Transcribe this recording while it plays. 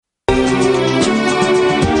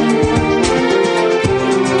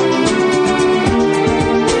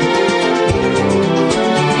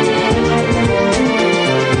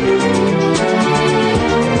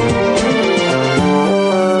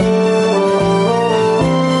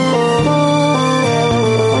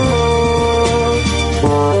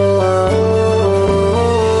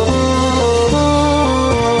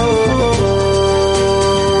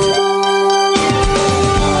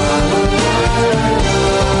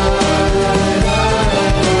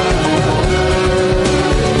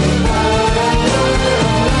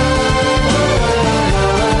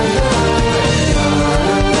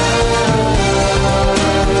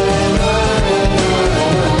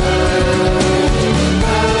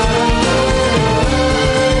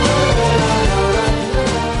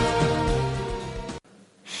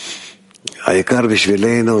העיקר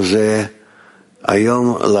בשבילנו זה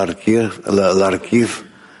היום להרכיב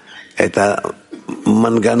את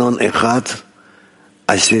המנגנון אחד,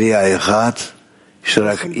 עשירייה אחד,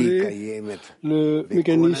 שרק היא קיימת. Le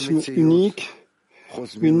mécanisme unique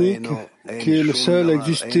qui est le seul à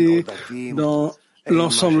exister dans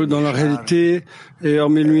l'ensemble, dans la réalité, et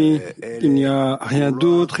hormis lui, il n'y a rien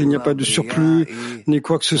d'autre, il n'y a pas de surplus, ni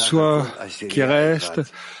quoi que ce soit qui reste,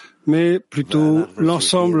 mais plutôt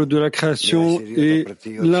l'ensemble de la création est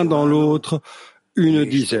l'un dans l'autre une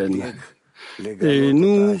dizaine. Et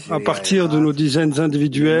nous, à partir de nos dizaines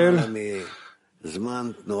individuelles,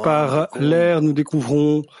 par l'air, nous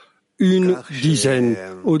découvrons une dizaine,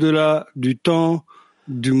 au-delà du temps,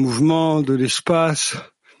 du mouvement, de l'espace,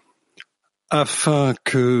 afin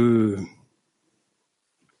que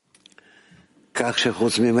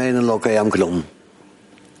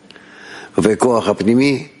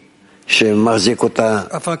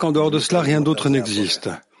qu'en dehors de cela, rien d'autre n'existe.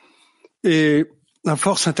 Et la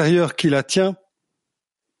force intérieure qui la tient.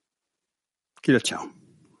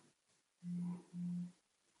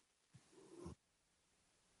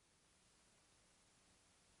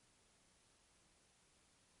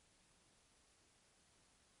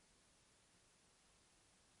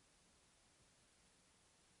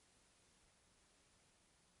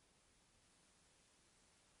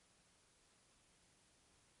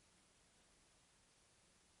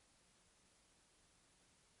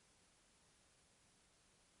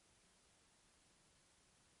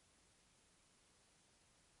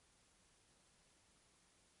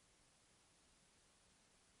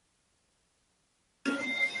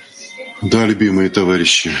 Да, любимые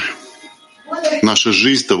товарищи, наша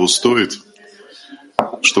жизнь того стоит,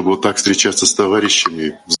 чтобы вот так встречаться с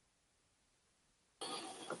товарищами.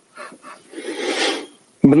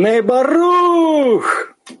 Бней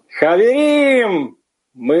Барух! Хаверим!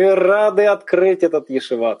 Мы рады открыть этот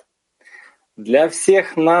ешиват. Для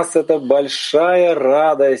всех нас это большая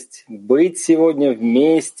радость быть сегодня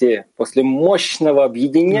вместе после мощного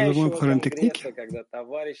объединяющего конгресса, когда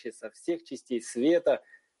товарищи со всех частей света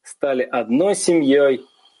стали одной семьей,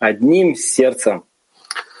 одним сердцем.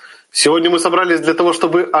 Сегодня мы собрались для того,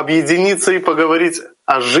 чтобы объединиться и поговорить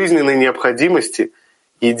о жизненной необходимости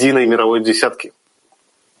единой мировой десятки.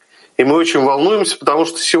 И мы очень волнуемся, потому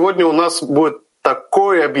что сегодня у нас будет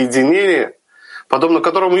такое объединение, подобно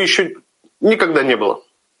которому еще никогда не было.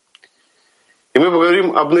 И мы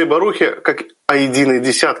поговорим об Бней Барухе как о единой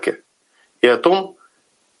десятке и о том,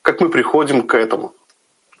 как мы приходим к этому.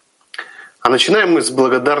 А начинаем мы с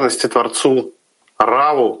благодарности Творцу,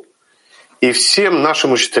 Раву и всем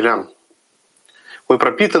нашим учителям. Мы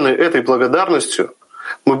пропитаны этой благодарностью,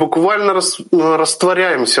 мы буквально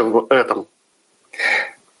растворяемся в этом.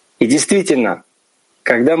 И действительно,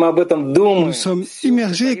 когда мы об этом думаем, nous sommes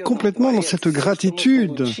immergés complètement dans cette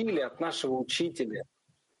gratitude.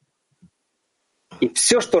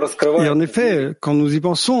 Et en effet, quand nous y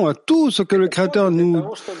pensons à tout ce que le Créateur nous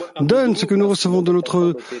donne, ce que nous recevons de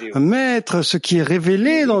notre Maître, ce qui est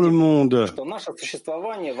révélé dans le monde,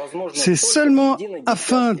 c'est seulement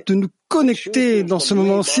afin de nous connecter dans ce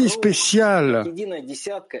moment si spécial.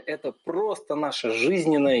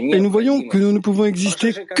 Et nous voyons que nous ne pouvons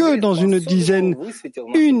exister que dans une dizaine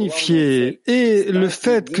unifiée. Et le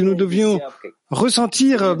fait que nous devions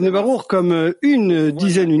ressentir Bnei Baruch comme une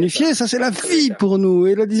dizaine unifiée, ça c'est la vie pour nous.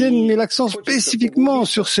 Et la dizaine met l'accent spécifiquement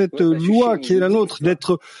sur cette loi qui est la nôtre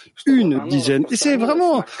d'être une dizaine. Et c'est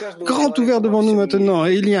vraiment grand ouvert devant nous maintenant.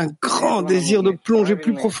 Et il y a un grand désir de plonger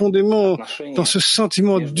plus profondément dans ce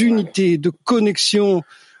sentiment d'unité, de connexion,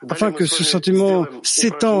 afin que ce sentiment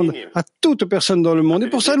s'étende à toute personne dans le monde. Et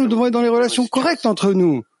pour ça, nous devons être dans les relations correctes entre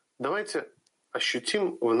nous.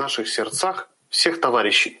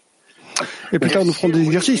 Et plus tard, nous ferons des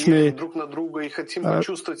exercices, mais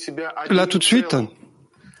là, tout de suite,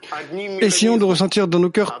 essayons de ressentir dans nos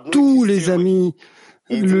cœurs tous les amis,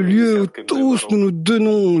 le lieu où tous nous nous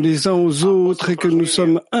donnons les uns aux autres et que nous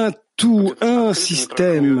sommes un tout, un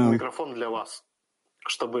système.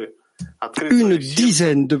 Une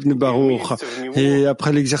dizaine de Bnei Baruch. Et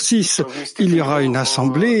après l'exercice, il y aura une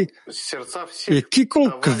assemblée et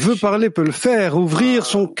quiconque veut parler peut le faire, ouvrir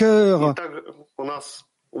son cœur.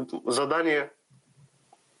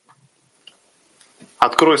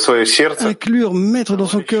 Inclure, mettre dans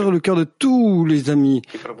son cœur le cœur de tous les amis.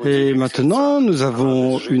 Et maintenant, nous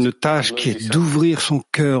avons une tâche qui est d'ouvrir son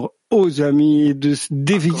cœur aux amis et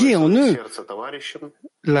d'éveiller en eux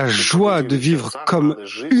la joie de vivre comme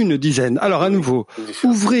une dizaine. Alors à nouveau,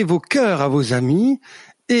 ouvrez vos cœurs à vos amis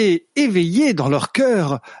et éveillez dans leur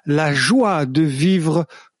cœur la joie de vivre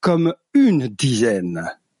comme une dizaine.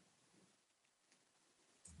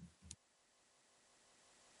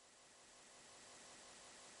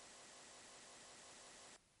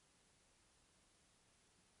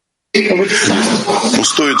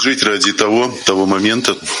 Стоит жить ради того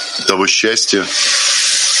момента, того счастья,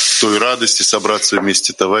 той радости собраться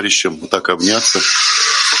вместе товарищам, вот так обняться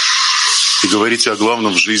и говорить о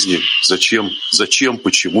главном в жизни. Зачем,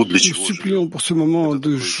 почему, для чего. Nous supplions pour ce moment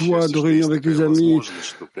de joie, de réunion avec les amis,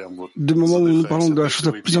 de moments où nous parlons de la chose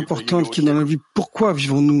la plus importante qui est dans la vie. Pourquoi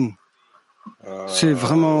vivons-nous? C'est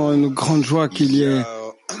vraiment une grande joie qu'il y ait.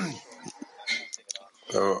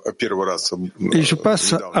 Et je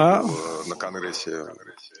passe à...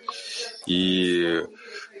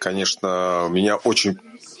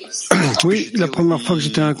 Oui, la première fois que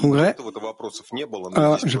j'étais à un congrès,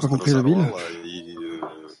 j'ai pas compris la ville.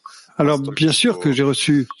 Alors, bien sûr que j'ai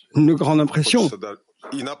reçu une grande impression.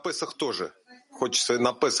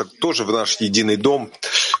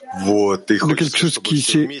 De quelque chose qui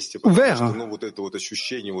s'est ouvert.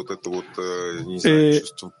 Et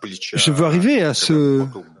je veux arriver à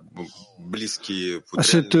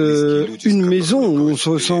cette une maison où on se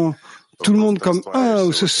ressent tout le monde comme un,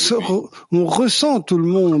 où on ressent tout le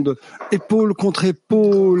monde, épaule contre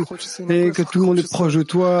épaule, et que tout le monde est proche de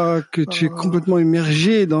toi, que tu es complètement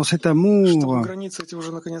immergé dans cet amour.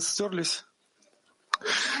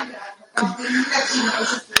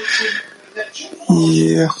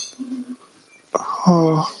 И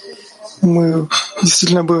мы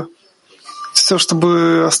действительно бы все,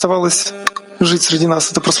 чтобы оставалось жить среди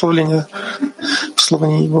нас, это прославление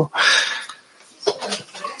Его.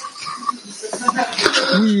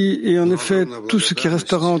 Oui, et en effet, tout ce qui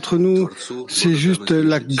restera entre nous, c'est juste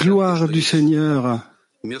la gloire du Seigneur.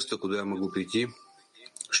 Une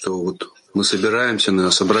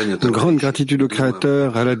grande gratitude au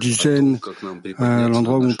Créateur, à la dizaine, à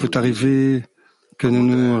l'endroit où on peut arriver, que nous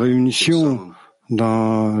nous réunissions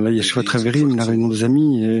dans la Yeshiva Treverim, la réunion des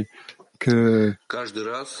amis, et que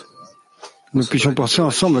nous puissions penser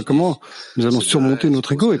ensemble à comment nous allons surmonter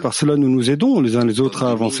notre ego, et par cela nous nous aidons les uns les autres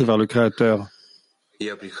à avancer vers le Créateur. Et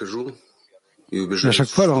à chaque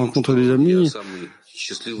fois, à la rencontre des amis,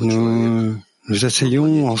 nous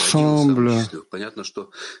essayons ensemble.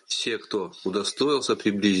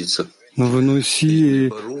 Nous venons ici et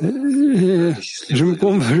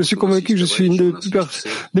je suis convaincu que je suis une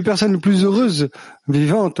des personnes les plus heureuses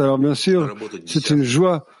vivantes. Alors bien sûr, c'est une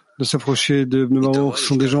joie de s'approcher de Bnei. Ce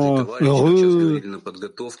sont des gens heureux,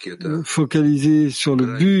 focalisés sur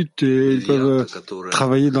le but, et ils peuvent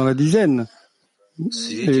travailler dans la dizaine.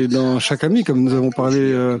 Et dans chaque ami, comme nous avons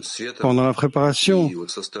parlé pendant la préparation,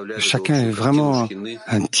 chacun est vraiment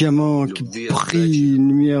un diamant qui brille, une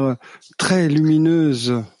lumière très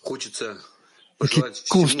lumineuse, et qui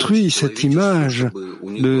construit cette image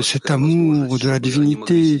de cet amour, de la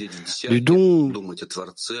divinité, du don.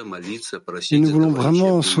 Et nous voulons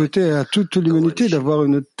vraiment souhaiter à toute l'humanité d'avoir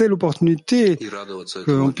une telle opportunité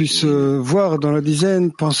qu'on puisse voir dans la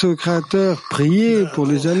dizaine, penser au Créateur, prier pour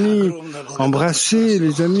les amis, embrasser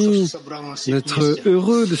les amis, d'être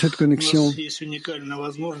heureux de cette connexion.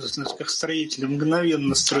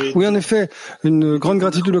 Oui, en effet, une grande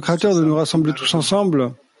gratitude au Créateur de nous rassembler tous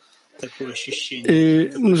ensemble. Et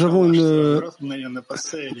nous avons une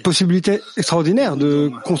possibilité extraordinaire de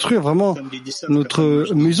construire vraiment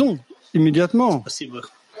notre maison immédiatement,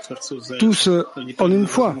 tous en une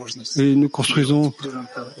fois. Et nous construisons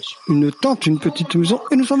une tente, une petite maison,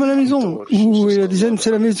 et nous sommes à la maison, où la dizaine c'est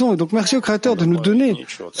la maison. Et donc merci au Créateur de nous donner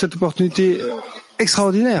cette opportunité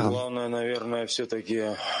extraordinaire.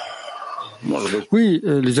 Oui,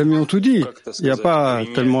 les amis ont tout dit, il n'y a pas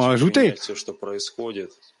tellement à ajouter.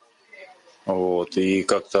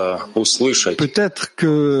 Peut-être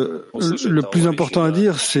que le plus important à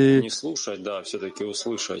dire, c'est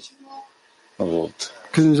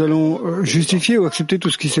que nous allons justifier ou accepter tout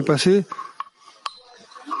ce qui s'est passé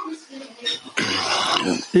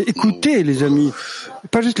et écouter les amis,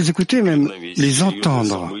 pas juste les écouter, même les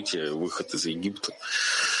entendre.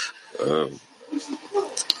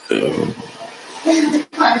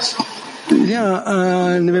 Il y a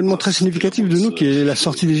un événement très significatif de nous qui est la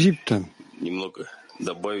sortie d'Égypte. Et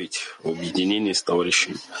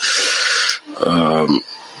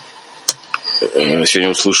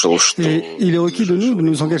il est requis de nous de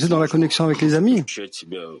nous engager dans la connexion avec les amis.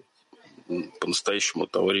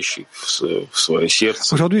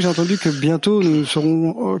 Aujourd'hui, j'ai entendu que bientôt nous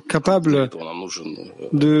serons capables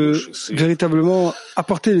de véritablement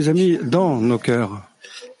apporter les amis dans nos cœurs.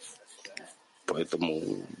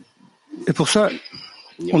 Et pour ça,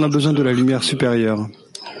 on a besoin de la lumière supérieure.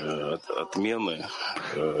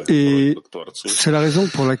 Et c'est la raison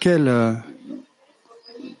pour laquelle,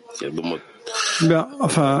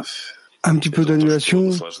 un petit peu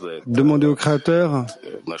d'annulation, demander au Créateur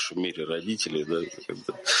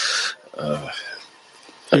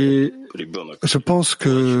Et je pense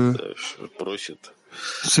que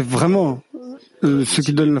c'est vraiment ce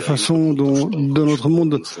qui donne la façon dont, dans notre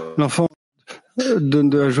monde, l'enfant donne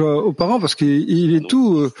de la joie aux parents, parce qu'il est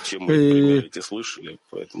tout, et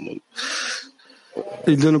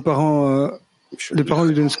il donne aux parents, les parents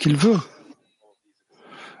lui donnent ce qu'il veut.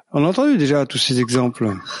 On a entendu déjà tous ces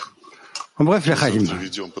exemples. En bref, les Chaim.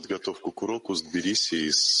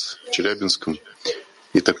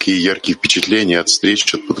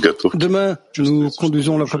 Demain, nous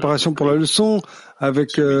conduisons la préparation pour la leçon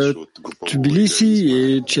avec Tbilisi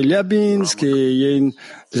et Tcheliabinsk, et il y a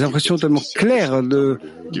des impressions tellement claires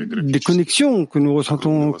des connexions que nous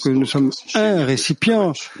ressentons, que nous sommes un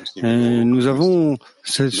récipient, et nous avons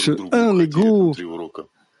ce un ego,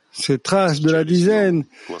 ces traces de la dizaine,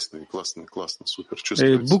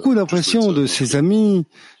 et beaucoup d'impressions de ces amis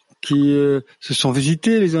qui se sont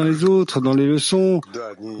visités les uns les autres dans les leçons,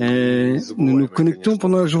 et nous nous connectons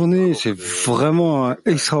pendant la journée. C'est vraiment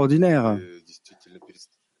extraordinaire.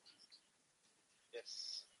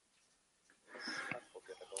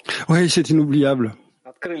 Oui, c'est inoubliable.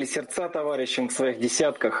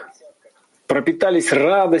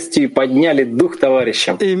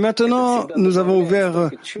 Et maintenant, nous avons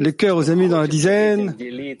ouvert les cœurs aux amis dans la dizaine,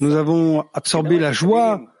 nous avons absorbé la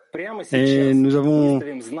joie, et nous avons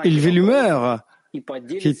élevé l'humeur,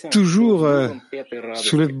 qui toujours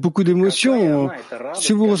soulève beaucoup d'émotions.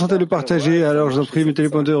 Si vous ressentez le partager, alors je vous en prie, mettez les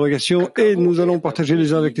points d'interrogation, et nous allons partager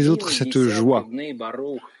les uns avec les autres cette joie.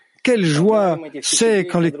 Quelle joie c'est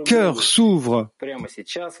quand les cœurs s'ouvrent.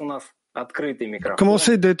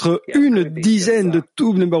 Commencez d'être une dizaine de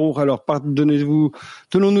tout Bnei Baruch. Alors,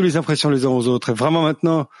 donnons-nous les impressions les uns aux autres. Et vraiment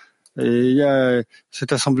maintenant, il y a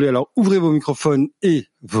cette assemblée. Alors, ouvrez vos microphones et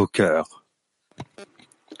vos cœurs.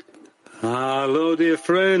 Hello, dear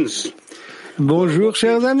friends. Bonjour,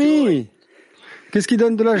 chers amis. Qu'est-ce qui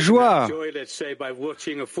donne de la joie?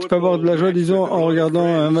 Je peux avoir de la joie, disons, en regardant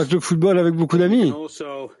un match de football avec beaucoup d'amis.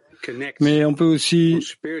 Mais on peut aussi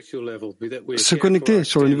se connecter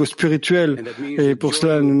sur le niveau spirituel. Et pour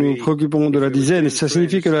cela, nous nous préoccupons de la dizaine. Et ça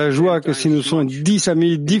signifie que la joie, que si nous sommes 10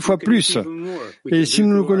 amis, 10 fois plus. Et si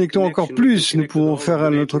nous nous connectons encore plus, nous pouvons faire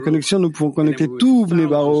à notre connexion, nous pouvons connecter tout Bnei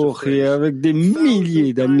Baruch, et avec des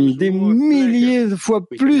milliers d'amis, des milliers de fois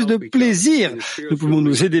plus de plaisir. Nous pouvons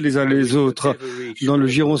nous aider les uns les autres dans le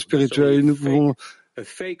giron spirituel. Et nous pouvons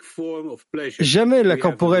jamais la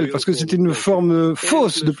corporelle, parce que c'est une forme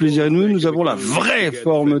fausse de plaisir. Et nous avons la vraie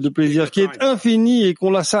forme de plaisir qui est infinie, et qu'on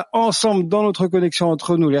l'a ça ensemble dans notre connexion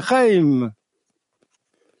entre nous, les Chaim.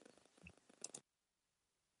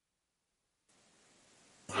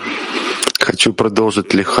 Хочу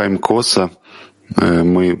продолжить Лихаим Коса.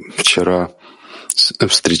 Мы вчера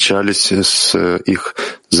встречались с их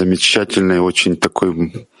замечательной, очень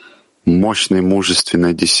такой мощной,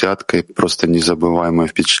 мужественной десяткой. Просто незабываемое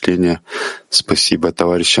впечатление. Спасибо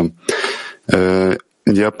товарищам.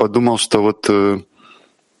 Я подумал, что вот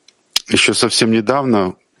еще совсем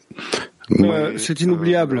недавно мы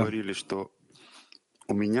говорили, что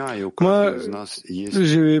у меня и у каждого из нас есть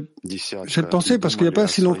десятка. Cette pensée, parce qu'il n'y a pas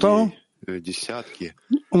si longtemps,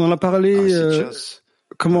 on en a parlé,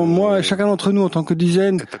 comment moi et chacun d'entre nous en tant que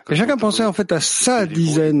dizaine, et chacun pensait en fait à sa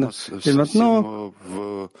dizaine. Et maintenant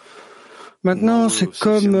c'est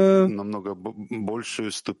comme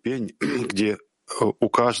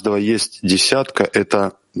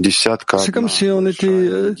c'est comme si on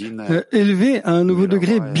était élevé à un nouveau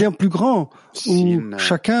degré bien plus grand, où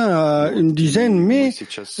chacun a une dizaine, mais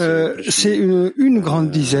c'est une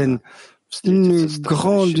grande dizaine. Une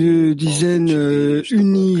grande dizaine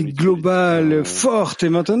unie, globale, forte. Et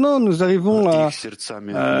maintenant, nous arrivons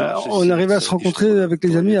on arrive à se rencontrer avec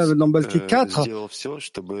les amis dans Baltic 4,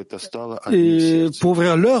 et pour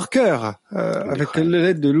ouvrir leur cœur, avec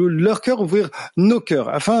l'aide de leur cœur, ouvrir nos cœurs,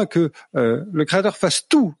 afin que le Créateur fasse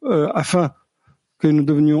tout, afin que nous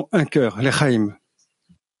devenions un cœur, les Chaim.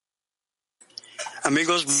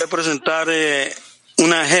 Amigos, voy a presentar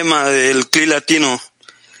una gema del CLI latino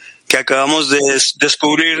que acabamos de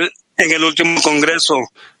descubrir en el último congreso.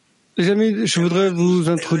 Les amis, je voudrais vous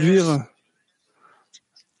introduire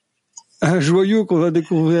un joyau qu'on va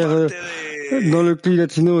découvrir dans le CLI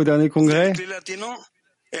latino au dernier congrès.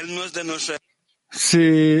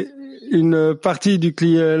 C'est une partie du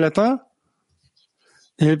CLI latin.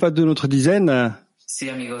 Il n'est pas de notre dizaine.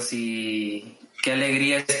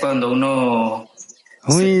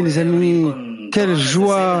 Oui, les amis, quelle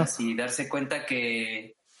joie!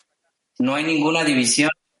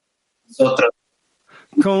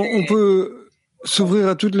 Quand on peut s'ouvrir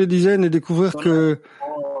à toutes les dizaines et découvrir que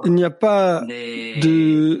il n'y a pas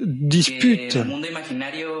de dispute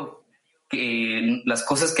las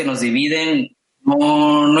cosas que nos dividen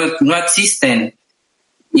no existen.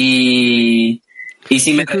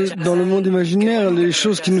 C'est que dans le monde imaginaire, les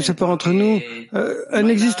choses qui nous séparent entre nous, elles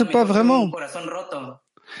n'existent pas vraiment.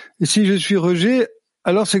 Et si je suis rejet,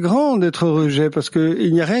 alors c'est grand d'être rejet, parce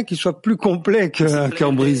qu'il n'y a rien qui soit plus complet qu'un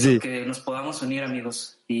cœur brisé.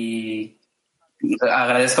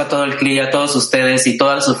 Agradezco a todo el CLI, a todos ustedes y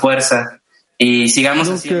toda su fuerza. Y sigamos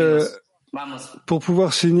así. Pour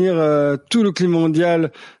pouvoir s'unir tout le climat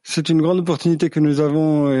mondial, c'est une grande opportunité que nous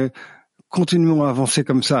avons. Continuons à avancer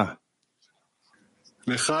comme ça.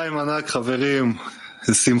 L'Echaim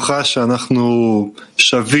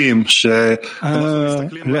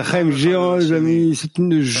géant, les amis, c'est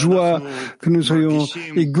une joie que nous soyons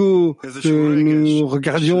égaux, que nous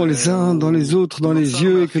regardions les uns dans les autres, dans les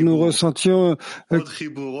yeux, et que nous ressentions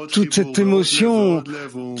toute cette émotion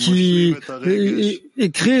qui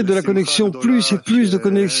est créée de la connexion, plus et plus de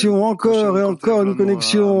connexion, encore et encore une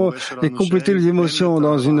connexion, et compléter les émotions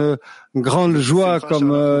dans une grande joie,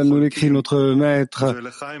 comme nous l'écrit notre maître. Un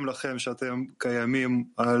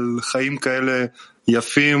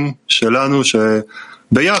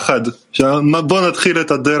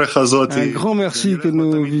grand merci que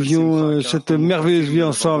nous vivions cette merveilleuse vie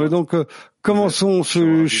ensemble. Et donc, commençons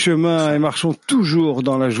ce chemin et marchons toujours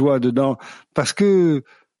dans la joie dedans, parce que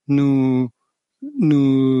nous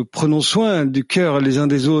prenons soin du cœur les uns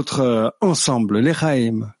des autres ensemble.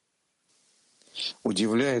 L'Echaim.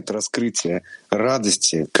 Удивляет раскрытие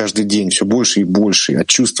радости каждый день все больше и больше от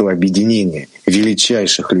чувства объединения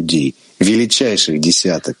величайших людей, величайших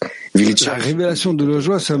десяток, La révélation de la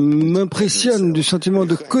joie, ça m'impressionne du sentiment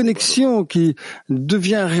de connexion qui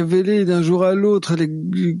devient révélé d'un jour à l'autre. Les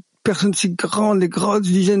personnes si grandes, les grandes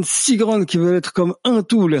dizaines si grandes qui veulent être comme un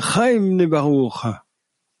tout, les Chaim Nebaruch.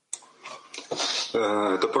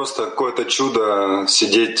 Это просто какое-то чудо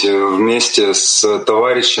сидеть вместе с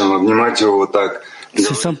товарищем, обнимать его вот так.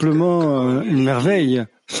 C'est simplement une merveille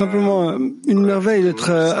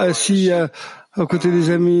d'être assis à côté des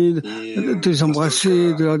amis, de les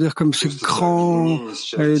embrasser, de leur dire comme c'est grand,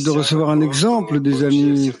 et de recevoir un exemple des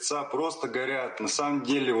amis.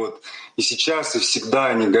 Et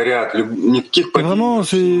vraiment,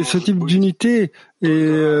 c'est ce type d'unité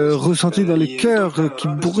est ressenti dans les cœurs qui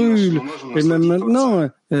brûlent. Et même maintenant,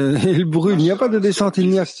 il brûle. Il n'y a pas de descente, il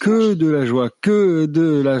n'y a que de la joie, que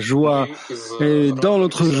de la joie. Et dans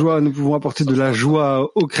notre joie, nous pouvons apporter de la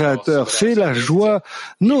joie au Créateur. C'est la joie,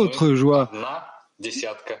 notre joie.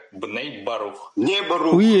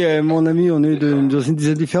 Oui, mon ami, on est dans une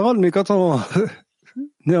dizaine différente, mais quand on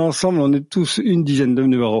est ensemble, on est tous une dizaine de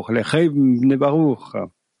Bnei Baruch. Les Chaim Bnei Baruch.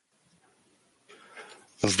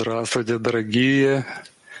 Здравствуйте, дорогие.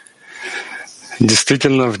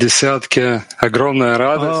 Действительно, в десятке огромная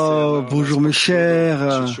радость. Oh, bonjour mes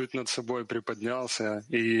chers. Чуть-чуть над собой приподнялся,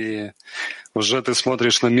 и уже ты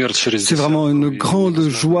смотришь на мир через C'est vraiment une grande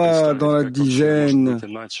joie dans la dizaine.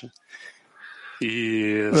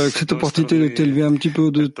 Avec cette opportunité de t'élever un petit peu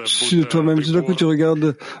au-dessus de toi-même, tout d'un coup tu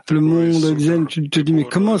regardes le monde, la dizaine, tu te dis mais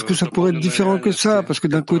comment est-ce que ça pourrait être différent que ça? Parce que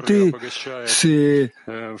d'un côté, c'est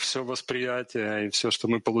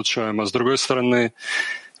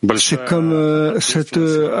comme cette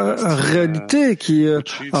réalité qui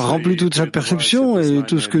remplit toute sa perception et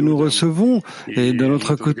tout ce que nous recevons. Et de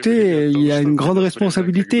l'autre côté, il y a une grande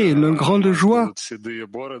responsabilité, une grande joie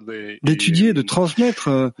d'étudier, de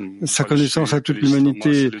transmettre sa connaissance à toute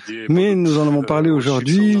l'humanité. Mais nous en avons parlé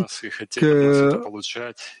aujourd'hui que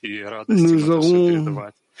nous aurons,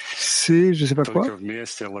 je sais pas quoi,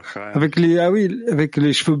 avec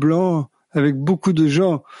les cheveux blancs, avec beaucoup de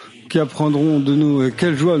gens qui apprendront de nous. Et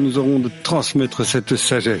quelle joie nous aurons de transmettre cette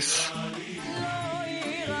sagesse.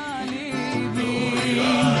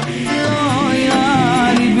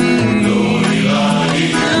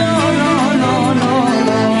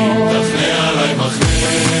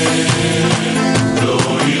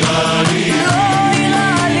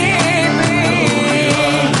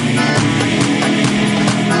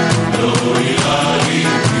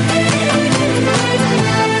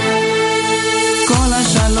 כל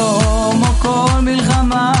השלום או כל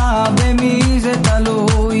מלחמה, במי זה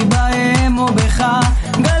תלוי בהם.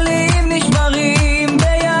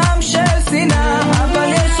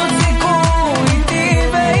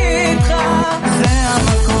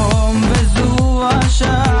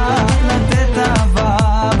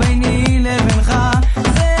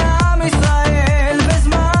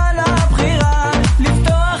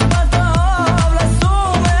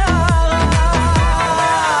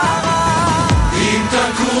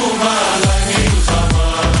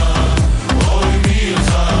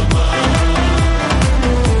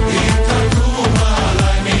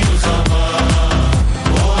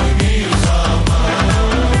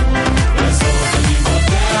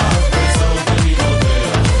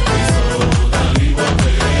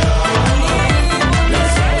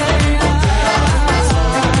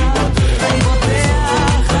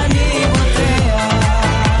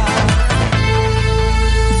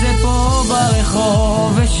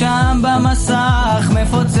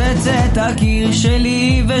 הקיר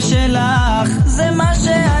שלי ושלך, זה מה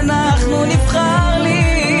שאנחנו נבחר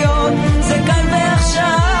להיות, זה כאן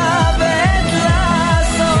ועכשיו עת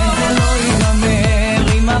לעשות. זה לא ייגמר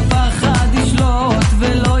אם הפחד ישלוט,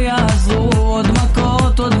 ולא יעזרו עוד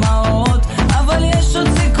מכות עוד דמעות, אבל יש עוד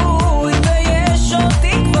סיכוי ויש עוד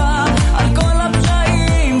תקווה, על כל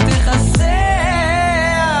הפשעים תכסה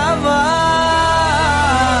אהבה.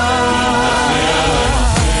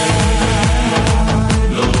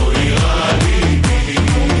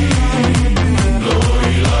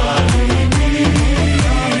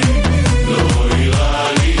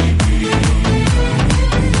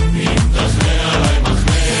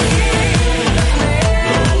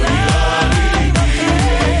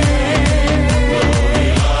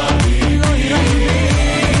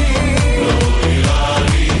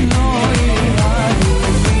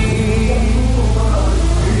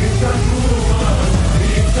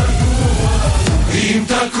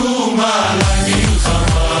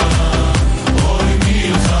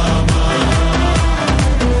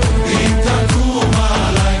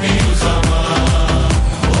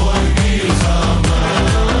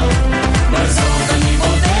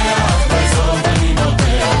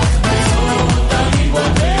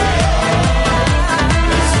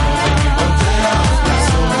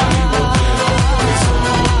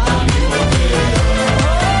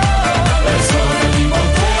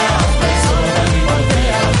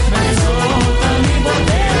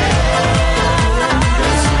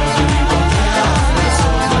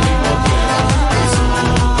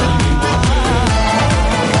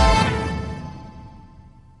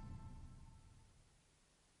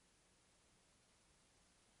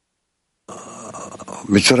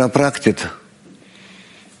 בצורה פרקטית,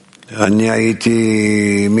 אני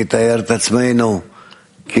הייתי מתאר את עצמנו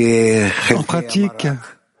En pratique,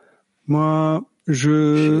 moi, je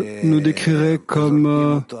nous décrirais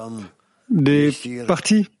comme des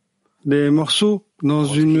parties, des morceaux dans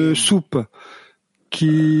une soupe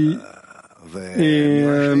qui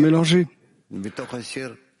est mélangée.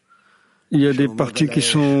 Il y a des parties qui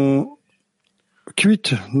sont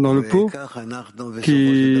cuites dans le pot,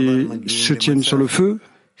 qui se tiennent sur le feu.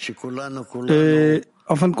 Et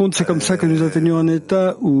en fin de compte, c'est comme ça que nous atteignons un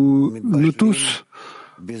état où nous tous,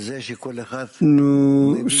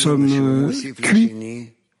 nous sommes cuits,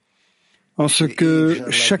 en ce que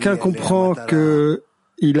chacun comprend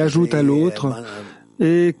qu'il ajoute à l'autre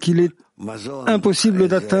et qu'il est impossible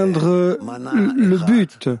d'atteindre le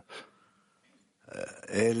but,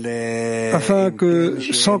 afin que,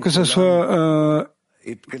 sans que ce soit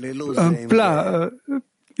un plat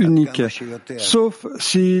unique, sauf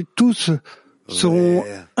si tous seront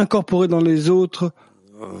incorporés dans les autres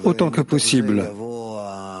autant que possible.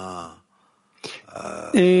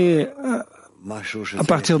 Et à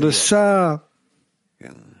partir de ça,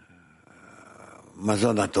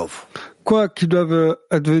 quoi qu'il doive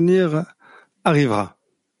advenir arrivera.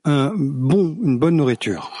 Une bonne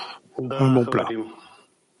nourriture, un bon plat.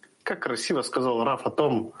 Как красиво сказал Раф о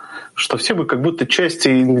том, что все мы как будто части,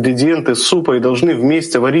 ингредиенты супа и должны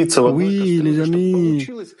вместе вариться в одной кастрюле. Oui, les amis,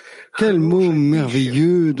 quel mot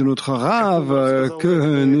merveilleux de notre Rav,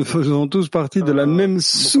 que nous faisons tous partie de la même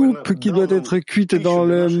soupe qui doit être cuite dans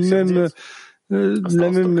la même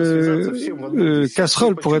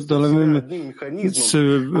casserole pour être dans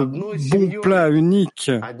ce bon plat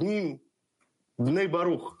unique.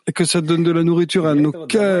 Et que ça donne de la nourriture à nos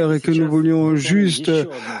cœurs et que nous voulions juste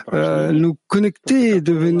nous connecter,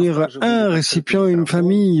 devenir un récipient, une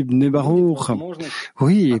famille, Bnei Baruch.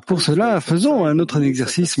 Oui, et pour cela, faisons un autre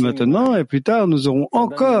exercice maintenant et plus tard nous aurons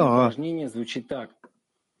encore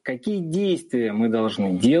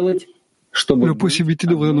la possibilité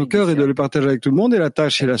d'ouvrir nos cœurs et de le partager avec tout le monde. Et la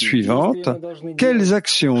tâche est la suivante. Quelles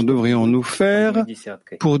actions devrions-nous faire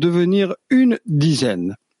pour devenir une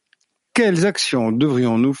dizaine? Quelles actions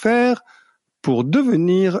devrions-nous faire pour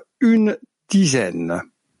devenir une dizaine?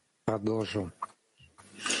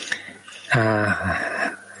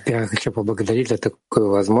 Я хочу поблагодарить за такую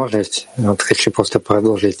возможность. Хочу просто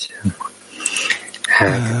продолжить.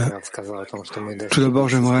 Tout d'abord,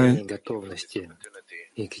 j'aimerais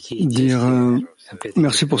dire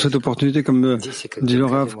merci pour cette opportunité, comme dit le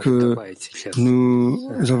Rav, que nous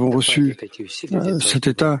avons reçu cet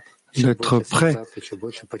état d'être prêt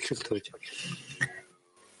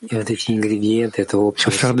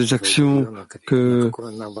à faire des actions que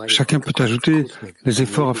chacun peut ajouter, des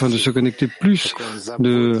efforts afin de se connecter plus,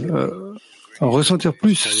 de ressentir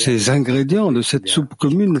plus ces ingrédients de cette soupe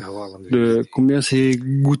commune, de combien c'est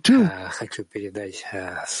goûteux,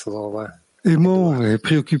 aimant et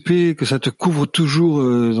préoccupé, que ça te couvre toujours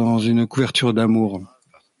dans une couverture d'amour.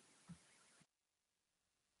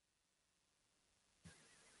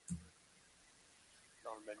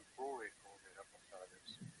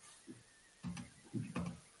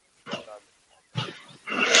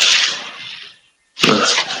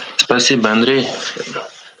 Спасибо, Андрей.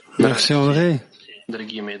 Merci André.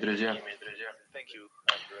 Дорогие мои друзья.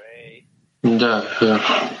 Да,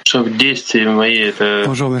 что в действии моей это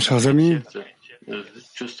Bonjour mes chers amis.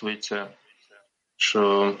 чувствуется,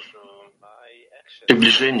 что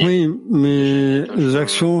приближение. Oui, mes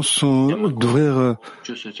actions sont d'ouvrir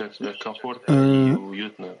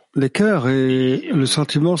les cœurs et le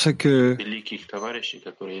sentiment c'est que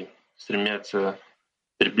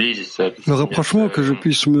le rapprochement, que je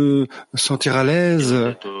puisse me sentir à l'aise,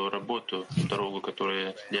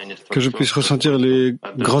 que je puisse ressentir les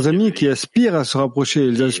grands amis qui aspirent à se rapprocher,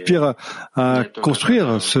 ils aspirent à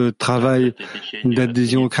construire ce travail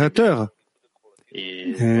d'adhésion au Créateur,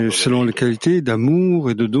 et selon les qualités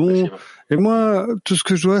d'amour et de don. Et moi, tout ce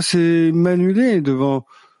que je dois, c'est m'annuler devant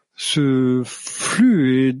ce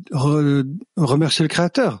flux et remercier le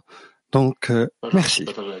Créateur. Donc, merci.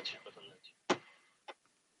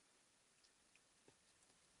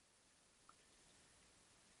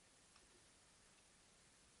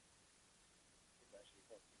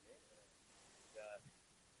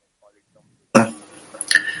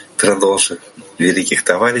 Продолжим великих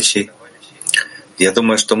товарищей. Я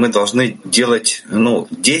думаю, что мы должны делать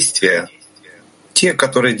действия, те,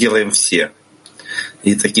 которые делаем все.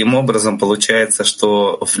 И таким образом получается,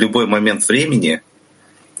 что в любой момент времени,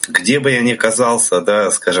 где бы я ни оказался,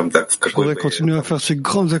 да, скажем так, в какой бы... Je voudrais continuer à faire ces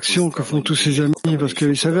grandes actions que font tous ces amis, parce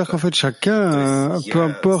qu'il s'avère qu'en fait chacun, peu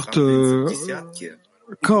importe...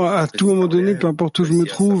 Quand, à tout moment donné, peu importe où je me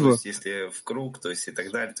trouve,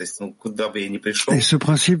 et ce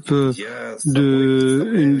principe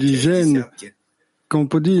d'une dizaine, qu'on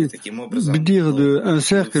peut dire d'un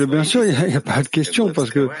cercle, bien sûr, il n'y a pas de question, parce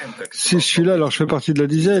que si je suis là, alors je fais partie de la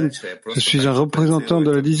dizaine, je suis un représentant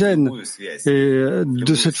de la dizaine, et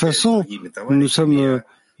de cette façon, nous sommes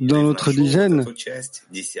dans notre dizaine,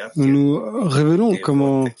 nous révélons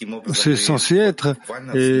comment c'est censé être,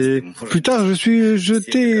 et plus tard je suis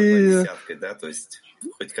jeté,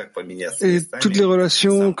 et toutes les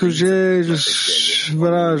relations que j'ai, je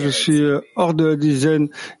suis hors de la dizaine,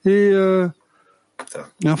 et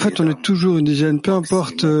en fait on est toujours une dizaine, peu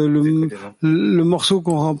importe le morceau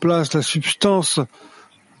qu'on remplace, la substance,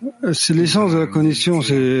 c'est l'essence de la connexion,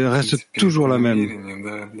 reste toujours la même.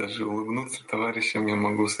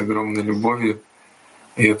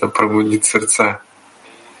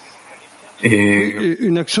 Et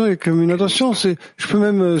une action est comme une attention, je peux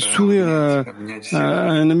même sourire à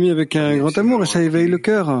un ami avec un grand amour et ça éveille le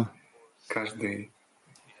cœur.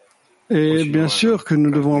 Et bien sûr que nous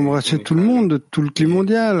devons embrasser tout le monde, tout le climat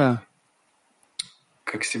mondial.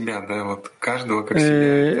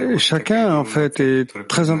 Et chacun, en fait, est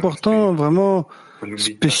très important, vraiment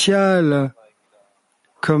spécial,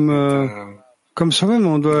 comme soi-même.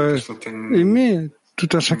 On doit aimer tout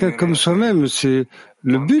un chacun comme soi-même. C'est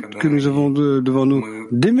le but que nous avons devant nous,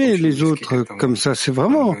 d'aimer les autres comme ça. C'est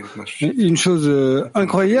vraiment une chose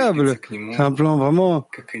incroyable. C'est un plan vraiment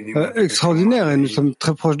extraordinaire et nous sommes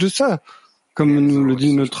très proches de ça, comme nous le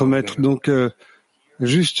dit notre maître. Donc,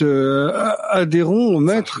 juste adhérons au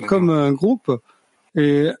maître comme un groupe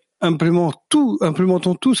et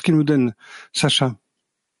implémentons tout ce qu'il nous donne. Sacha.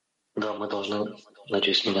 Да, мы должны,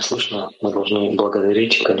 надеюсь, меня слышно, мы должны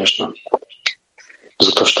благодарить, конечно,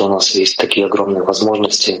 за то, что у нас есть такие огромные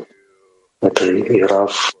возможности. Это и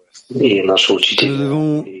Рав, и наши учителя. Nous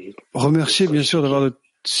devons remercier, bien sûr, d'avoir de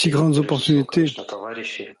si grandes opportunités.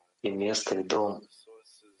 Товарищи, и место, и дом,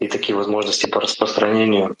 и такие возможности по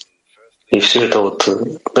распространению. И все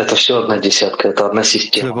это все одна десятка, это одна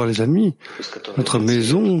система. D'abord les amis, notre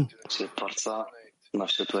maison.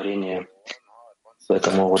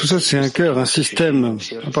 Tout ça, c'est un cœur, un système,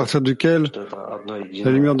 à partir duquel la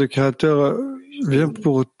lumière du Créateur vient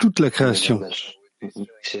pour toute la création.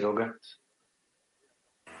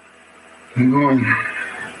 Tout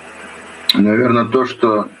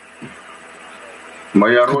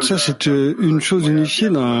ça, c'est une chose unifiée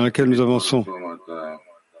dans laquelle nous avançons.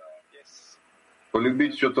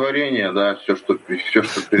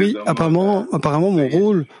 Oui, apparemment, mon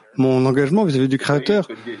rôle, mon engagement vis-à-vis du Créateur,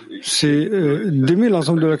 c'est d'aimer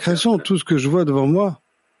l'ensemble de la création, tout ce que je vois devant moi.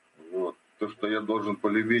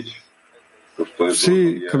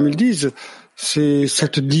 C'est, comme ils disent, c'est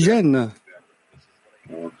cette dizaine.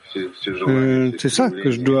 C'est ça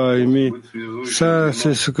que je dois aimer. Ça,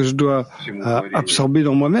 c'est ce que je dois absorber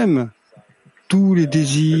dans moi-même. Tous les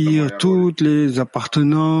désirs, toutes les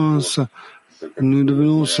appartenances. Nous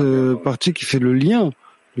devenons ce parti qui fait le lien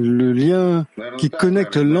qui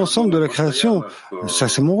connecte l'ensemble de la création. Ça,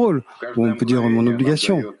 c'est mon rôle, ou on peut dire mon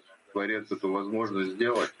obligation.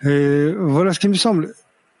 Et voilà ce qui me semble.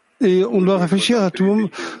 Et on doit réfléchir à tout moment,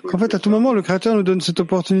 qu'en fait, à tout moment, le Créateur nous donne cette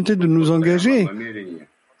opportunité de nous engager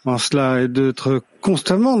en cela et d'être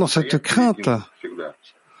constamment dans cette crainte,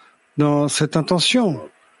 dans cette intention,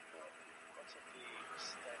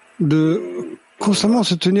 de constamment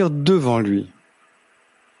se tenir devant lui.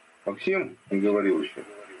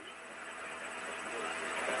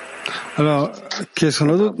 Alors, qu'est-ce qu'on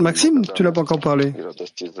a d'autre? Maxime, tu n'as pas encore parlé.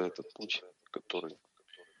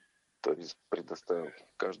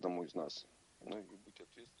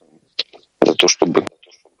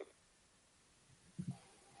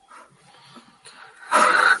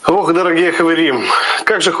 Ох, дорогие хаверим,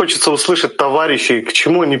 как же хочется услышать товарищей, к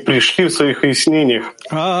чему они пришли в своих выяснениях.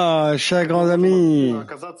 Ah, chers grands amis.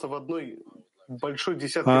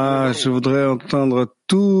 Ah, je voudrais entendre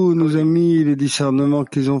tous nos amis, les discernements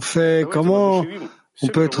qu'ils ont faits. Comment on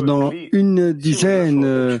peut être dans une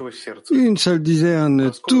dizaine, une seule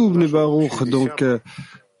dizaine, tout Bnei Baruch.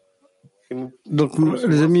 Donc,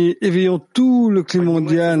 les amis, éveillons tout le clé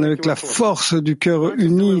mondial avec la force du cœur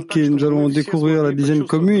unique et nous allons découvrir la dizaine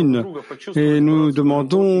commune. Et nous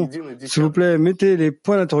demandons, s'il vous plaît, mettez les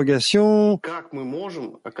points d'interrogation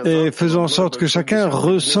et faisons en sorte que chacun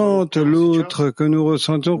ressente l'autre, que nous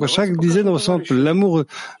ressentons, que chaque dizaine ressente l'amour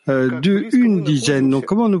d'une dizaine. Donc,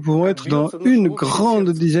 comment nous pouvons être dans une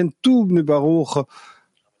grande dizaine, tout Bnei Baruch,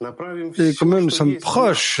 et comment nous sommes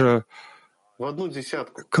proches.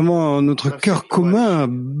 Comment notre cœur commun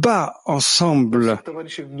bat ensemble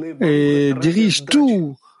et dirige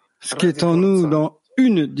tout ce qui est en nous dans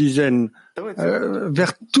une dizaine,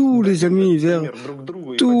 vers tous les amis, vers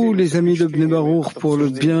tous les amis de Bnei Baruch pour le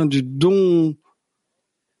bien du don,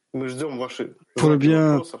 pour le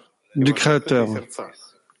bien du Créateur.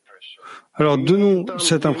 Alors donnons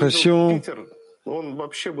cette impression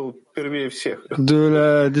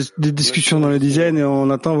des discussions dans les dizaines et on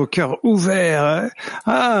attend vos cœurs ouverts.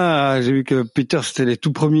 Ah, j'ai vu que Peter c'était les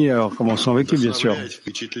tout premiers, alors commençons avec lui bien sûr.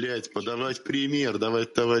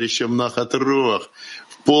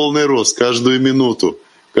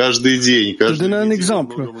 De donner un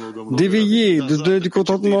exemple, d'éveiller, de donner du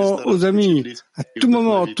contentement aux amis, à tout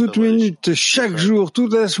moment, toute minute, chaque jour,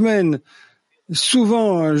 toute la semaine.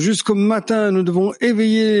 Souvent, jusqu'au matin, nous devons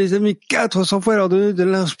éveiller les amis 400 fois et leur donner de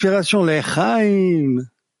l'inspiration, les chaim.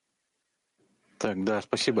 Так, да,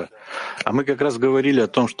 спасибо. А мы как раз говорили о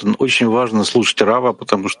том, что очень важно слушать Рава,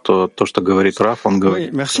 потому что то, что говорит Рав, он говорит.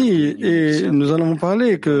 Oui, merci. Et nous en avons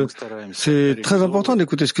parlé que c'est très important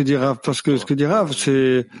d'écouter ce que dit Rav, parce que ce que dit Rav,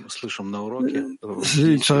 il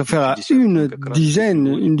se réfère à une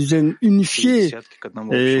dizaine unifiée.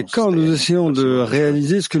 Et quand nous essayons de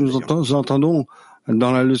réaliser ce que nous entendons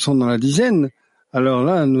dans la leçon, dans la dizaine, alors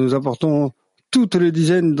là, nous apportons toutes les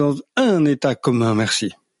dizaines dans un état commun.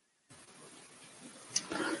 Merci.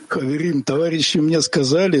 Хаверим, товарищи мне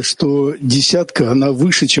сказали, что десятка, она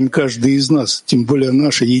выше, чем каждый из нас, тем более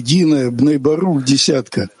наша единая Бней Барух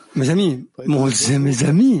десятка. Mes amis m'ont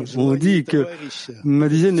dit que ma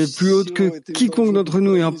dizaine est plus haute que quiconque d'entre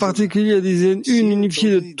nous, et en particulier la dizaine une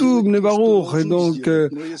unifiée de tout Bnei Baruch. Et donc,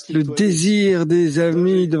 le désir des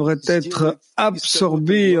amis devrait être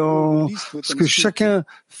absorbé en ce que chacun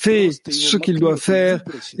fait, ce qu'il doit faire.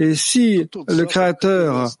 Et si le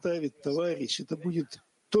Créateur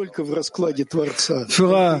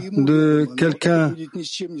fera de quelqu'un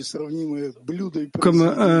comme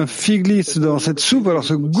un figlis dans cette soupe, alors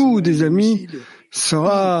ce goût des amis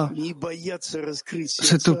sera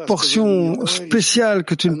cette portion spéciale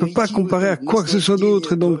que tu ne peux pas comparer à quoi que ce soit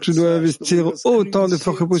d'autre, et donc tu dois investir autant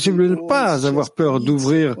d'efforts que possible, ne pas avoir peur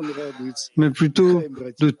d'ouvrir, mais plutôt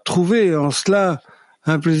de trouver en cela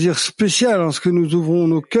un plaisir spécial en ce que nous ouvrons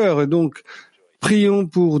nos cœurs, et donc prions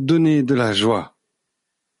pour donner de la joie.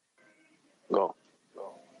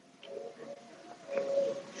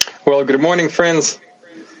 Well, good morning, friends.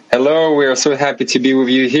 Hello, we are so happy to be with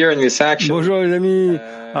you here in this action. Bonjour les amis,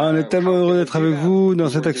 on est tellement heureux d'être avec vous dans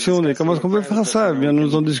cette action. Mais comment est-ce qu'on peut faire ça? Bien,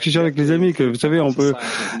 nous en discussion avec les amis que vous savez, on peut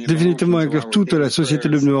définitivement inclure toute la société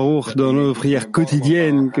de Bnei Baruch dans nos prières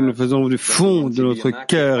quotidiennes que nous faisons du fond de notre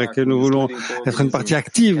cœur et que nous voulons être une partie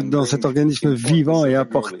active dans cet organisme vivant et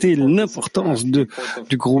apporter l'importance du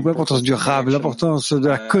groupe, l'importance du Rav, l'importance de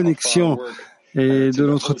la connexion et de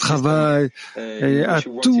notre travail, et à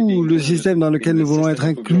tout le système dans lequel nous voulons être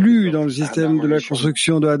inclus dans le système de la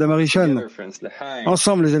construction de Adam Arishon.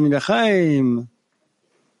 Ensemble, les amis, l'Chaim.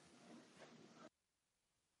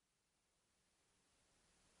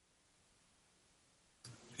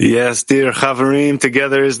 Yes, dear Chavarim,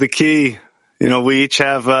 together is the key. Oui,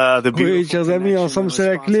 chers amis, ensemble c'est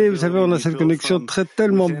la clé. Vous savez, on a cette connexion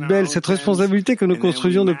tellement belle, cette responsabilité que nous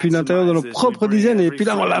construisions depuis l'intérieur de nos propres dizaines. Et puis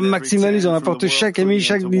là, on la maximalise, on apporte chaque ami,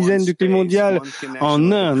 chaque dizaine du climat mondial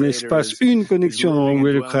en un espace, une connexion où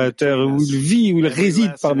est le Créateur, où il vit, où il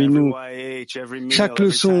réside parmi nous. Chaque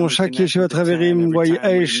leçon, chaque Yeshiva Traverim,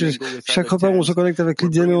 YH, chaque repas où on se connecte avec les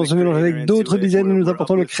dizaines, on se mélange avec d'autres dizaines, nous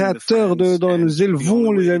apportons le Créateur dedans, nous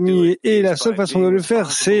élevons les amis. Et la seule façon de le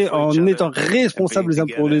faire, c'est en étant responsables les uns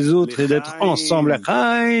pour les autres et d'être ensemble.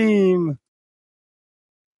 Chaim.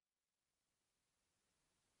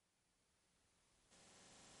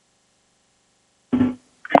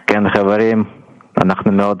 כן חברים,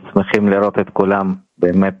 אנחנו מאוד שמחים לראות את כולם,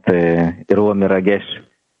 באמת אירוע מרגש.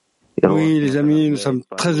 Oui, les amis, nous sommes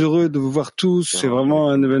très heureux de vous voir tous. C'est vraiment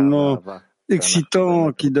un événement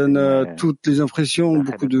excitant qui donne toutes les impressions,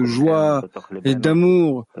 beaucoup de joie et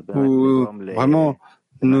d'amour. Où vraiment,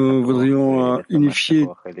 nous voudrions unifier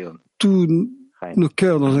tous nos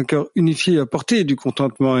cœurs dans un cœur unifié, apporter du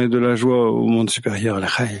contentement et de la joie au monde supérieur, la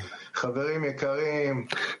Chaim.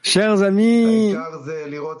 Chers amis,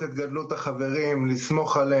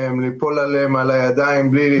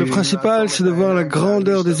 le principal, c'est de voir la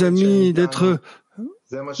grandeur des amis,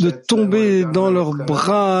 de tomber dans leurs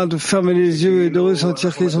bras, de fermer les yeux et de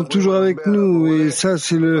ressentir qu'ils sont toujours avec nous. Et ça,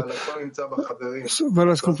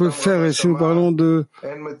 voilà ce qu'on peut faire. Et si nous parlons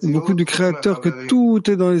beaucoup du Créateur, que tout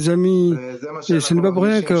est dans les amis. Et ce n'est pas pour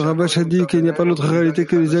rien que Rabash a dit qu'il n'y a pas d'autre réalité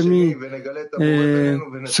que les amis. Et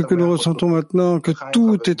ce que nous ressentons maintenant, que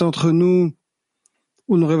tout est entre nous,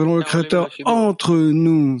 où nous révélons le Créateur entre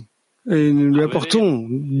nous. Et nous lui apportons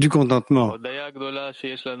du contentement.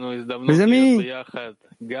 Mes amis,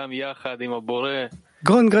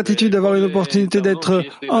 grande gratitude d'avoir une opportunité d'être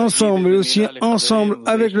ensemble et aussi ensemble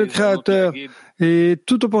avec le Créateur. Et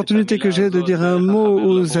toute opportunité que j'ai de dire un mot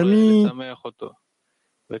aux amis,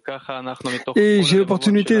 et j'ai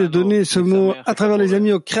l'opportunité de donner ce mot à travers les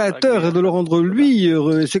amis au Créateur et de le rendre lui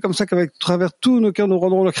heureux. Et c'est comme ça qu'avec travers tous nos cœurs, nous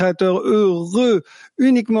rendrons le Créateur heureux,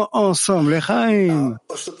 uniquement ensemble. Chaim.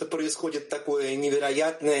 Что-то происходит такое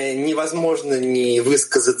невероятное, невозможно не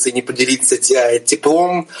высказаться, не поделиться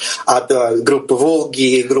теплом от группы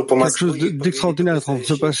Волги, группы Москвы. Quelque chose d'extraordinaire est en train de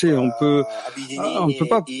se passer. On peut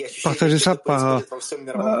pas partager ça par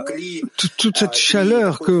toute cette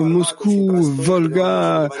chaleur que Moscou,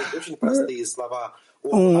 Volga,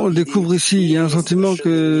 on découvre ici. Il y a un sentiment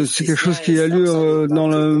que c'est quelque chose qui a lieu dans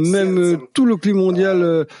tout le climat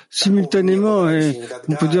mondial simultanément, et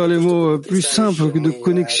on peut dire les mots plus simples que de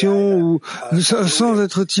connexion, ou sans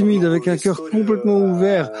être timide, avec un cœur complètement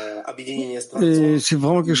ouvert. Et c'est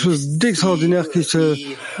vraiment quelque chose d'extraordinaire qui se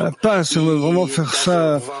passe. On veut vraiment faire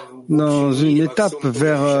ça dans une étape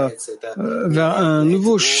vers un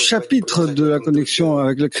nouveau chapitre de la connexion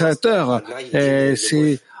avec le Créateur. Et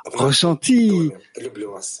c'est ressenti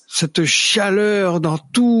cette chaleur dans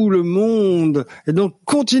tout le monde. Et donc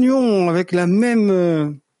continuons avec le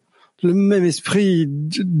même esprit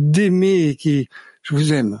d'aimer, je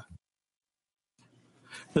vous aime.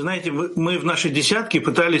 Знаете, мы в нашей десятке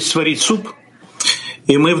пытались сварить суп,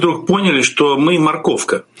 и мы вдруг поняли, что мы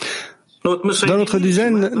морковка. Dans notre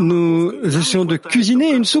dizaine, nous essayons de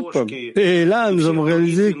cuisiner une soupe. Et là, nous avons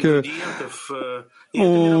réalisé que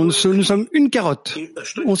nous sommes une carotte.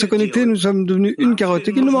 On s'est connecté, nous sommes devenus une carotte.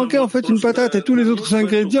 Et qu'il nous manquait en fait une patate et tous les autres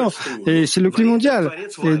ingrédients. Et c'est le climat mondial.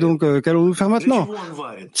 Et donc, qu'allons-nous faire maintenant?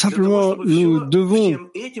 Simplement, nous devons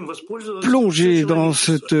plonger dans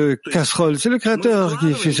cette casserole. C'est le Créateur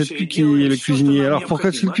qui est le cuisinier. Alors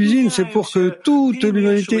pourquoi est-ce qu'il cuisine? C'est pour que toute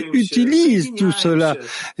l'humanité utilise tout cela.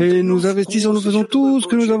 Et nous investissons, nous faisons tout ce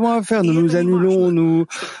que nous avons à faire. Nous nous annulons, nous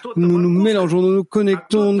mélangeons, nous nous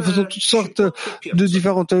connectons, nous faisons toutes sortes de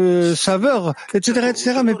différentes saveurs, etc.,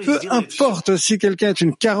 etc. Mais peu importe si quelqu'un est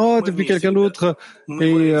une carotte et puis quelqu'un d'autre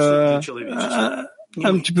est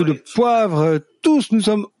un petit peu de poivre, tous nous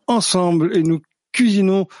sommes ensemble et nous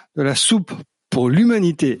cuisinons de la soupe pour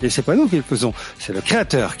l'humanité. Et c'est pas nous qui le faisons, c'est le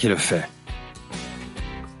Créateur qui le fait.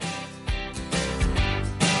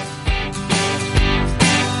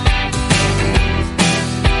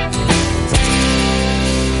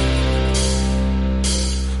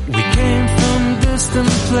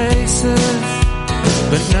 Places,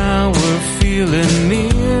 but now we're feeling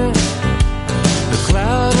near. The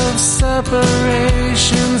cloud of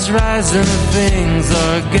separations rising, things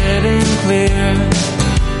are getting clear.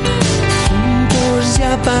 Juntos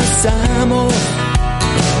ya pasamos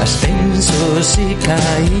ascensos y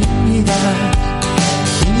caídas,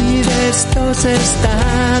 y de estos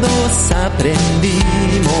estados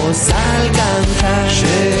aprendimos a alcanzar.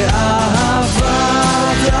 She'ahavat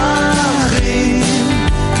Yachid,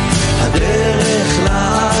 הדרך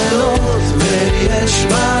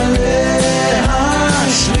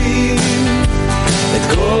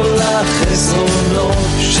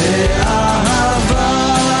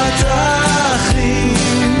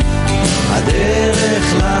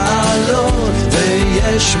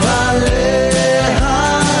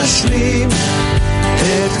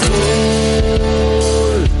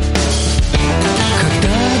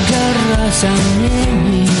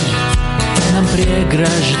сомнений нам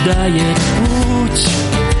преграждает путь.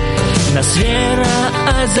 Нас вера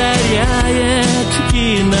озаряет,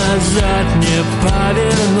 и назад не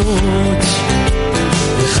повернуть.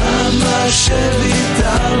 וכמה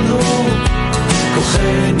שוויתרנו,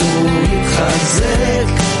 כוחנו התחזק.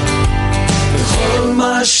 בכל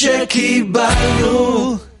מה שקיבלנו,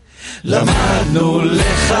 למדנו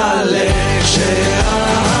לחלק.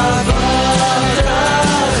 שאהבה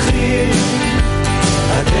תכיל,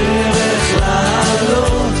 הדרך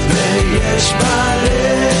לעלות, ויש בה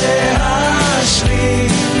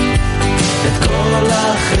להשלים את כל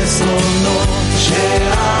החסרונות.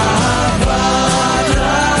 שאהבה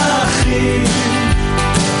תכיל,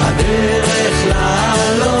 הדרך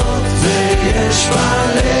לעלות, ויש בה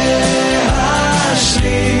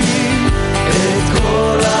להשלים את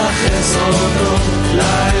כל החסרונות. לי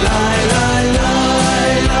לי לי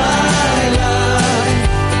לי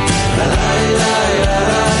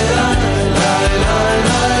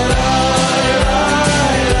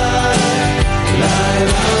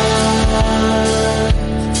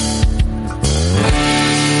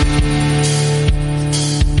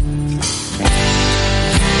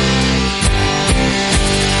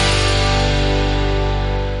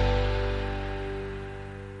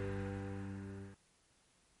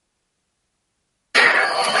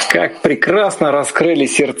Как прекрасно раскрыли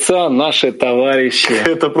сердца наши товарищи.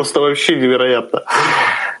 Это просто вообще невероятно.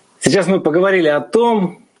 Сейчас мы поговорили о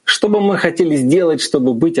том, что бы мы хотели сделать,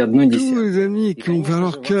 чтобы быть одной Tous десятой. les amis qui ont ouvert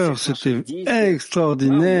leur cœur, c'était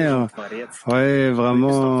extraordinaire. Ouais,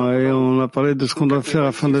 vraiment. Et on a parlé de ce qu'on doit faire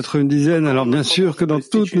afin d'être une dizaine. Alors bien sûr que dans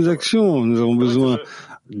toutes nos actions, nous avons besoin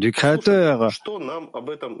du Créateur.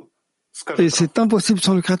 Et c'est impossible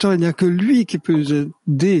sans le Créateur. Il n'y a que lui qui peut nous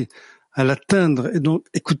aider à l'atteindre. Et donc,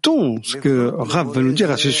 écoutons ce que Rav va nous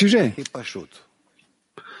dire à ce sujet.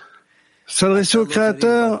 S'adresser au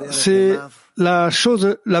Créateur, c'est la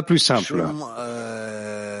chose la plus simple.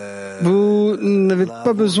 Vous n'avez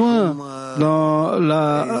pas besoin, dans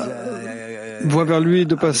la voie vers lui,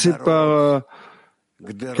 de passer par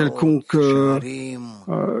quelconque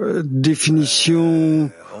définition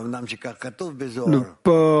de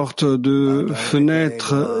porte, de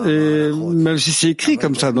fenêtre, et même si c'est écrit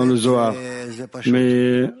comme ça dans le Zohar,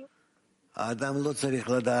 mais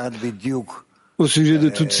au sujet de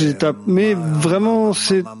toutes ces étapes. Mais vraiment,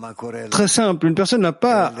 c'est très simple. Une personne n'a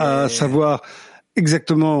pas à savoir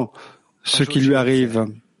exactement ce qui lui arrive.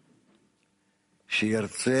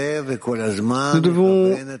 Nous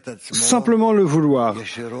devons simplement le vouloir,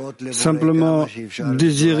 simplement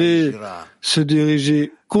désirer se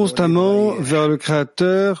diriger constamment vers le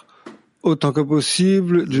Créateur autant que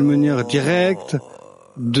possible, d'une manière directe,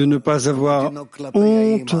 de ne pas avoir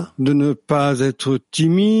honte, de ne pas être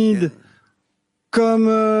timide, comme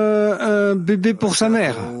un bébé pour sa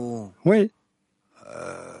mère. Oui.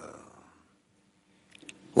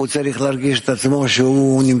 Et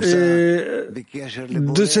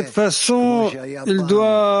de cette façon, il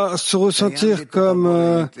doit se ressentir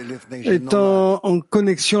comme étant en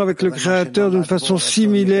connexion avec le Créateur d'une façon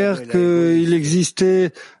similaire qu'il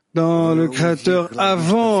existait dans le Créateur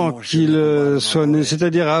avant qu'il soit né,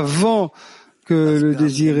 c'est-à-dire avant que le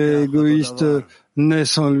désir égoïste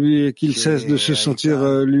naisse en lui et qu'il cesse de se sentir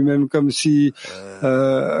lui-même comme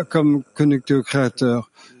connecté au Créateur.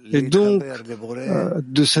 Et donc,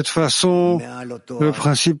 de cette façon, le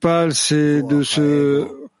principal, c'est de se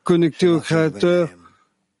connecter au Créateur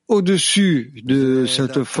au-dessus de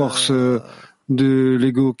cette force de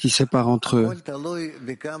l'ego qui sépare entre eux.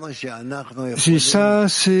 Si ça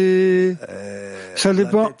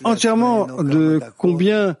dépend entièrement de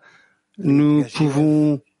combien nous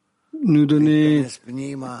pouvons nous donner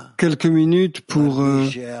quelques minutes pour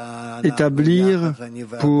établir,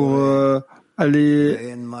 pour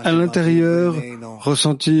aller à l'intérieur,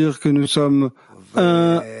 ressentir que nous sommes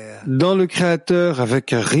un dans le Créateur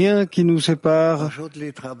avec rien qui nous sépare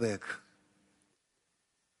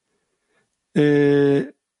et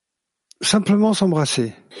simplement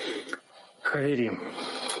s'embrasser.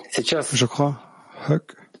 Je crois.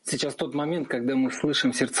 Сейчас тот момент, когда мы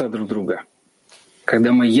слышим сердца друг друга.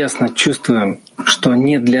 Когда мы ясно чувствуем, что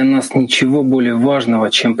нет для нас ничего более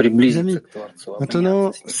важного, чем приблизиться к Творцу.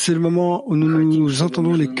 Maintenant, c'est le moment où nous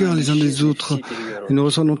entendons les cœurs les uns des autres et nous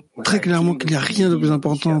ressentons très clairement qu'il n'y a rien de plus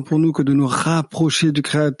important pour nous que de nous rapprocher du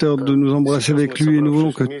Créateur, de nous embrasser avec lui, et nous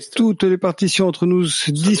voulons que toutes les partitions entre nous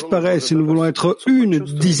disparaissent et nous voulons être une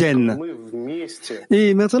dizaine.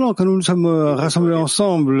 Et maintenant, quand nous nous sommes rassemblés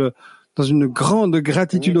ensemble, dans une grande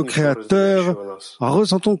gratitude au Créateur,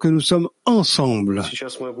 ressentons que nous sommes ensemble.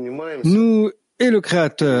 Nous et le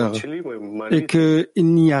Créateur, et qu'il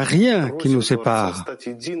n'y a rien qui nous sépare.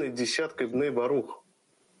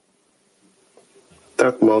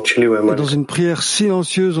 Et dans une prière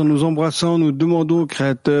silencieuse, en nous embrassant, nous demandons au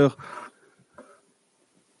Créateur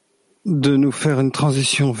de nous faire une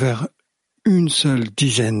transition vers une seule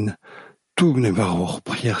dizaine. Tout Bnei Baruch,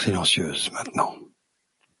 prière silencieuse maintenant.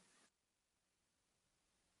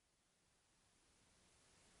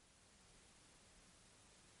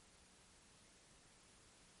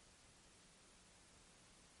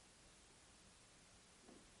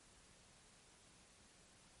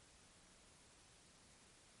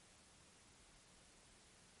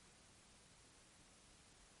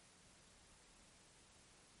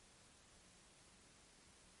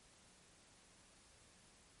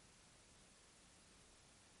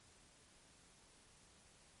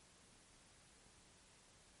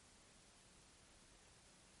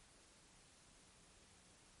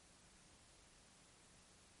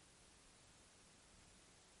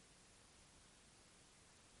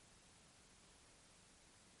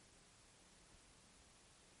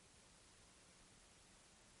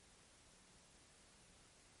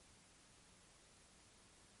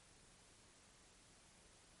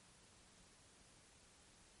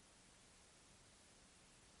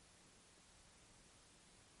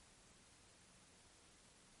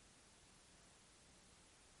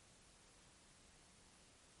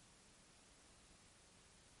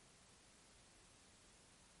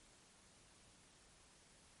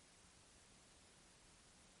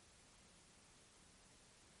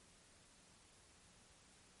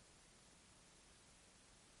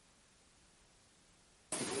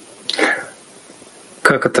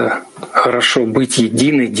 Как это хорошо быть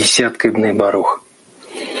единой десяткой Бней Барух.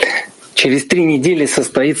 Через 3 недели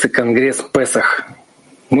состоится конгресс Песах.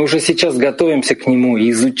 Мы уже сейчас готовимся к нему и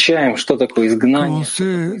изучаем, что такое изгнание.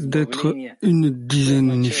 D'être une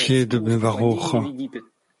dizaine unifiée de Bnei Baruch.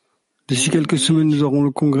 D'ici quelques semaines, nous aurons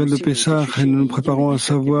le congrès de Pessah et nous nous préparons à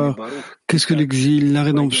savoir qu'est-ce que l'exil, la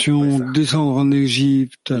rédemption, descendre en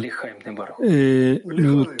Égypte. Et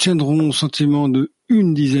nous tiendrons au sentiment de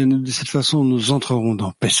une dizaine. De cette façon, nous entrerons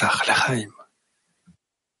dans Pessah, l'Echaim.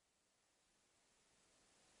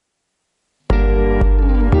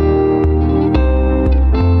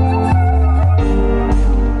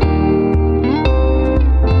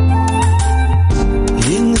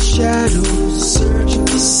 In the shadows, searching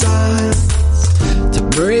for signs to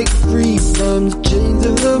break free from the chains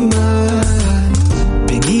of the mind.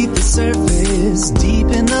 Beneath the surface, deep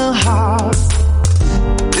in the heart,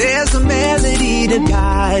 there's a melody to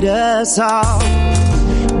guide us all.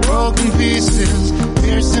 Broken pieces,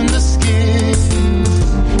 piercing the skin,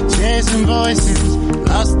 chasing voices,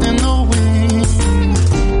 lost in the wind.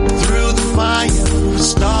 Through the fire,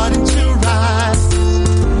 starting to rise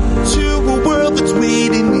to a world that's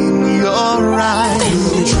waiting in your eyes.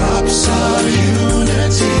 The drops of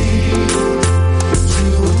unity to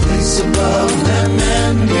a place above them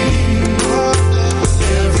and me.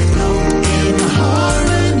 Every note in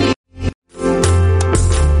harmony.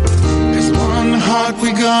 There's one heart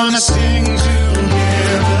we're gonna sing together.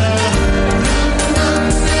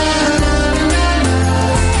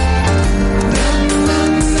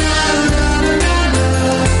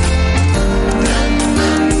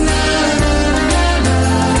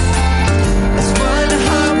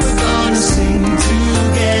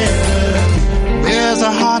 There's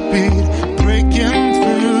a heartbeat breaking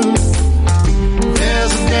through.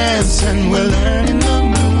 There's a dance and we're learning the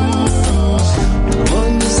moves.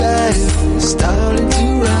 One desire starting to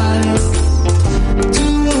rise to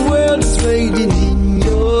a world that's waiting in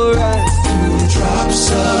your eyes. Through the drops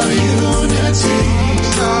of unity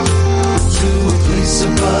to a place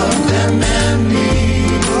above them and me.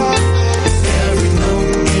 Every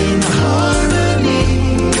note in harmony.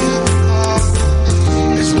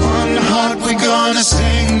 There's one heart we're gonna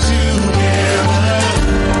sing together.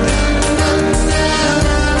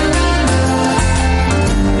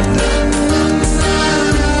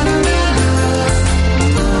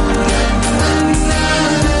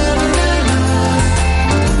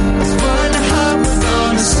 There's one heart we're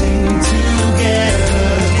gonna sing together.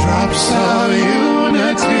 Drops of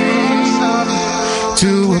unity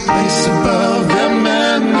to a place above them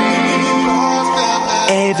and me.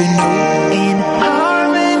 Every note in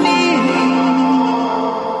harmony.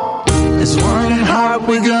 There's one heart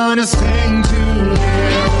we're gonna sing together.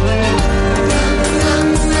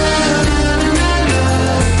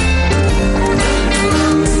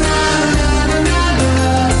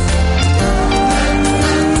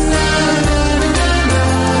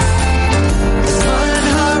 There's one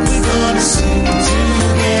heart we're gonna sing together.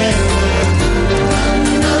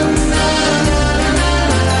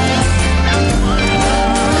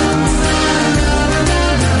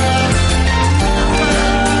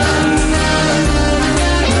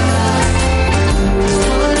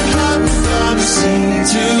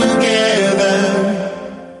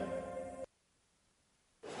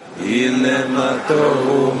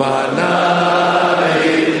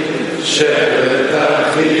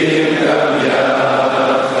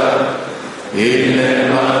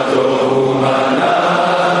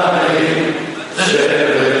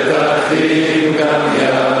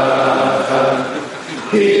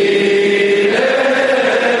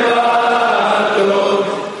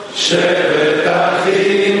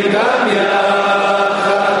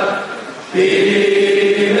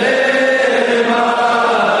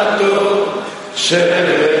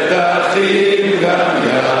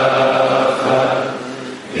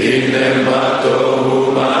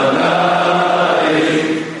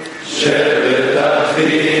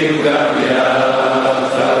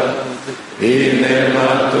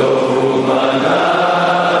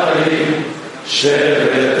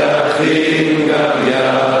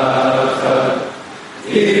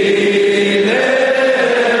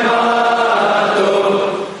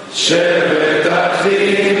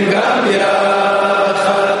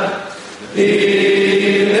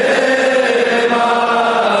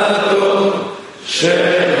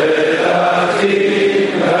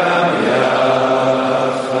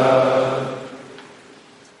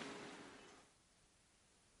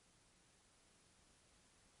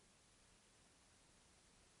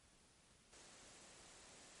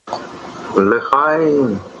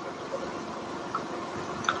 L'chaim.